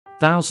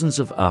Thousands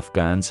of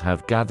Afghans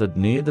have gathered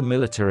near the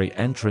military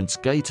entrance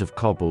gate of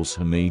Kabul's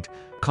Hamid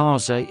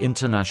Karzai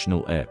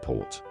International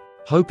Airport,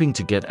 hoping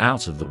to get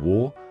out of the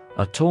war,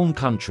 a torn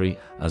country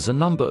as a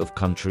number of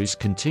countries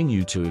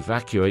continue to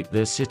evacuate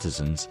their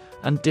citizens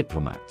and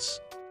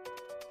diplomats.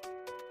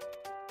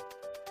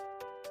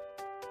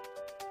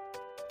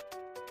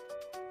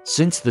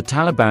 Since the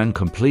Taliban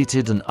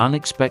completed an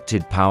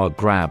unexpected power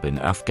grab in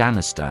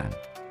Afghanistan,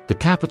 the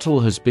capital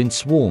has been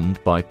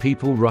swarmed by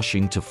people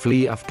rushing to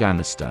flee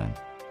Afghanistan,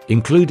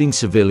 including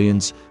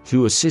civilians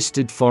who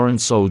assisted foreign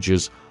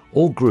soldiers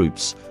or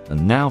groups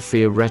and now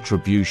fear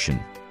retribution,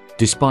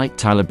 despite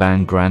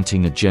Taliban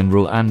granting a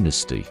general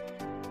amnesty.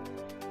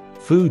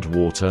 Food,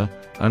 water,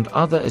 and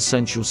other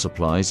essential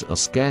supplies are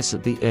scarce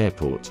at the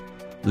airport,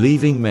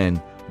 leaving men,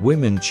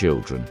 women,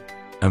 children,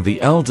 and the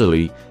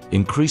elderly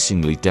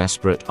increasingly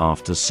desperate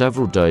after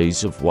several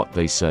days of what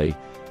they say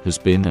has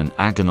been an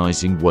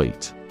agonizing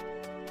wait.